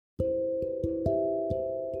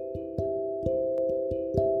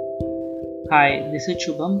Hi, this is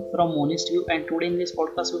Shubham from Monist and today in this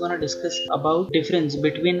podcast we're going to discuss about difference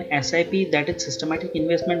between SIP, that is Systematic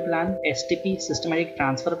Investment Plan, STP, Systematic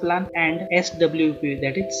Transfer Plan, and SWP,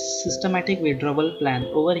 that is Systematic Withdrawal Plan.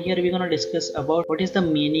 Over here we're going to discuss about what is the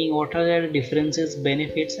meaning, what are the differences,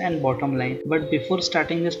 benefits and bottom line. But before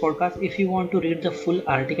starting this podcast, if you want to read the full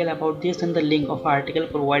article about this, then the link of article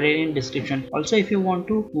provided in description. Also, if you want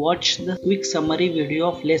to watch the quick summary video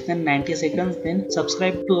of less than 90 seconds, then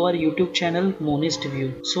subscribe to our YouTube channel Monist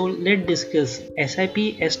View. So let's discuss. SIP,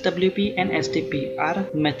 SWP and STP are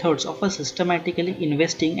methods of systematically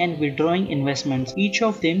investing and withdrawing investments. Each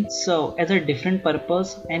of them serve as a different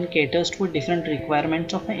purpose and caters to different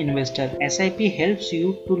requirements of an investor. SIP helps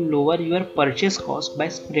you to lower your purchase cost by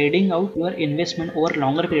spreading out your investment over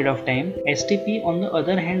longer period of time. STP on the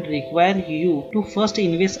other hand require you to first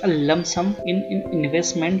invest a lump sum in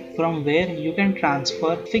investment from where you can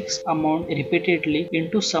transfer fixed amount repeatedly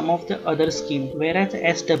into some of the other scheme, whereas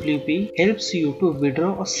SWP helps you to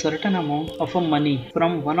withdraw a certain amount of money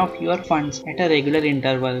from one of your funds at a regular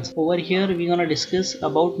intervals. Over here we're gonna discuss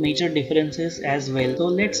about major differences as well. So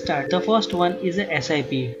let's start. The first one is a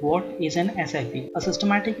SIP. What is an SIP? A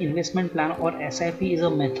systematic investment plan or SIP is a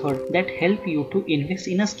method that help you to invest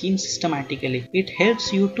in a scheme systematically. It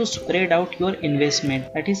helps you to spread out your investment,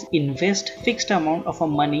 that is invest fixed amount of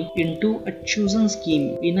money into a chosen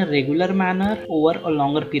scheme in a regular manner over a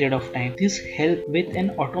longer period of time. This helps with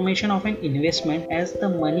an automation of an investment as the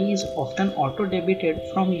money is often auto debited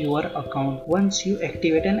from your account once you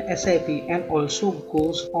activate an SIP, and also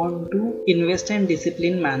goes on to invest in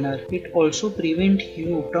disciplined manner. It also prevents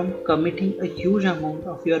you from committing a huge amount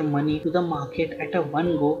of your money to the market at a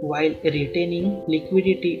one go while retaining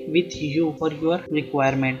liquidity with you for your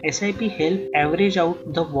requirement. SIP help average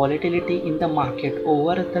out the volatility in the market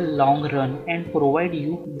over the long run and provide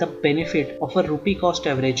you the benefit of a rupee cost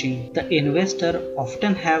averaging. The investor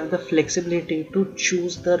often have the flexibility to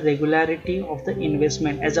choose the regularity of the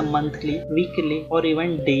investment as a monthly, weekly or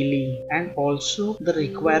even daily, and also the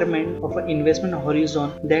requirement of an investment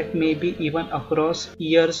horizon that may be even across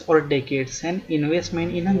years or decades. An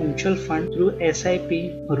investment in a mutual fund through SIP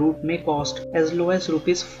route may cost as low as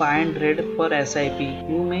rupees 500 per SIP.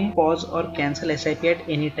 You may pause or cancel SIP at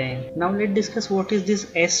any time. Now let's discuss what is this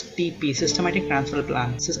STP, Systematic Transfer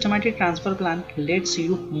Plan. Systematic Transfer Plan lets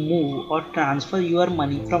you move or transfer your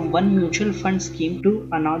money from one mutual fund scheme to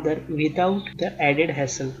another without the added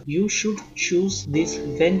hassle. You should choose this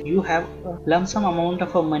when you have a lump sum amount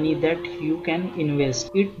of money that you can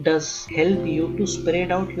invest. It does help you to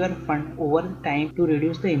spread out your fund over time to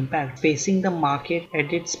reduce the impact facing the market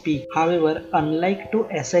at its peak. However, unlike to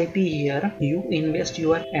SIP, here you invest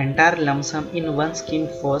your entire lump sum in one scheme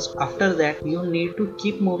first. After that, you need to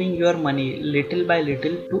keep moving your money little by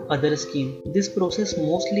little to other scheme. This process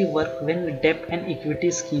mostly works when debt and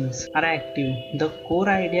equity schemes are active. The core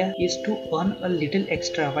idea is to earn a little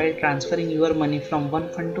extra while transferring your money from one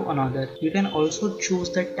fund to another. You can also choose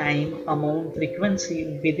the time, amount,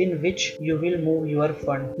 frequency within which you will move your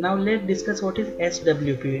fund. Now let's discuss what is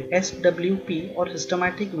SWP. SWP or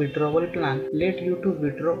Systematic Withdrawal Plan let you to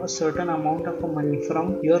withdraw a certain amount of money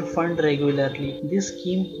from your fund regularly. This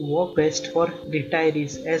scheme works best for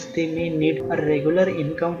retirees as they may need a regular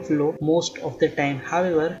income flow most of the time.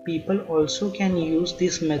 However, people also can use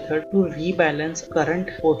this method to rebalance current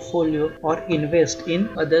portfolio or invest in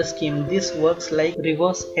other scheme. This works like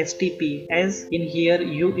reverse STP, as in here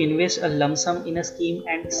you invest a lump sum in a scheme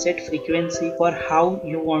and set frequency for how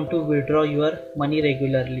you want to withdraw your money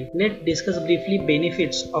regularly. Let's discuss briefly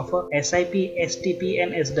benefits of a SIP, STP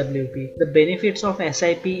and SWP. The benefits of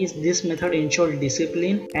SIP is this method ensures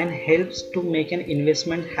discipline and helps to make an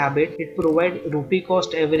investment habit. It provides rupee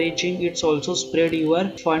cost averaging. It's also spread your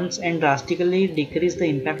funds and drastically decrease the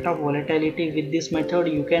impact of volatility. With this method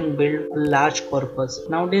you can build a large corpus.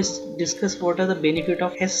 Now let's discuss what are the benefits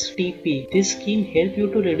of STP. This scheme helps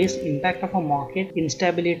you to reduce impact of a market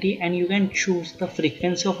instability and you can choose the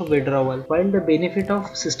frequency of a withdrawal. While the benefit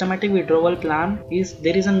of Systematic Withdrawal Plan is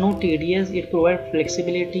there is no TDS, it provides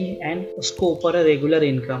flexibility and scope for a regular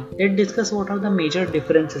income. Let's discuss what are the major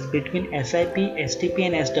differences between SIP, STP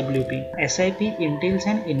and SWP. SIP entails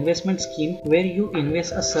an investment scheme where you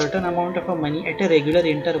invest a certain amount of money at a regular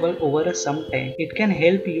interval over some time. It can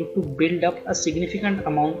help you to build up a significant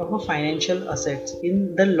amount of financial assets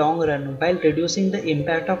in the long run while reducing the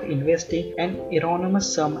impact of investing an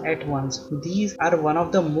enormous sum at once. These are one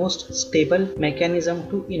of the most stable mechanisms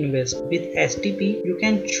to invest. With STP, you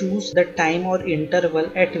can choose the time or interval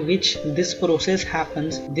at which this process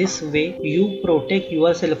happens. This way, you protect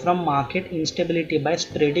yourself from market instability by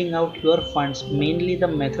spreading out your funds, mainly the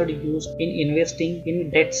method used in investing in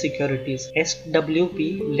debt debt securities.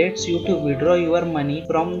 SWP lets you to withdraw your money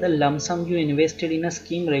from the lump sum you invested in a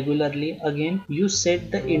scheme regularly. Again, you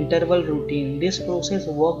set the interval routine. This process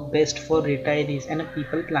works best for retirees and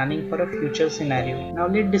people planning for a future scenario. Now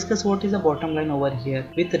let's discuss what is the bottom line over here.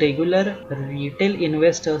 With regular retail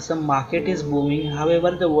investors, the market is booming.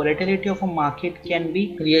 However, the volatility of a market can be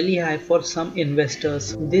really high for some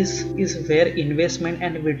investors. This is where investment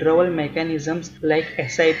and withdrawal mechanisms like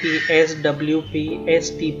SIP, SWP,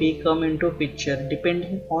 STP come into picture.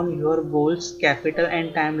 Depending on your goals, capital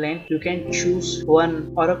and timeline, you can choose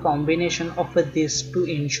one or a combination of this to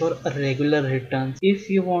ensure a regular return. If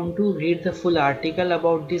you want to read the full article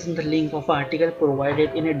about this, the link of article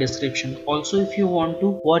provided in a description. Also, if you want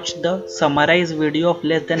to watch the summarized video of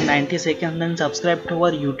less than 90 seconds, then subscribe to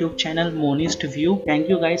our YouTube channel Monist View. Thank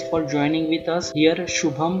you guys for joining with us. Here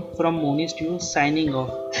Shubham from Monist View signing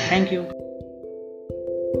off. Thank you.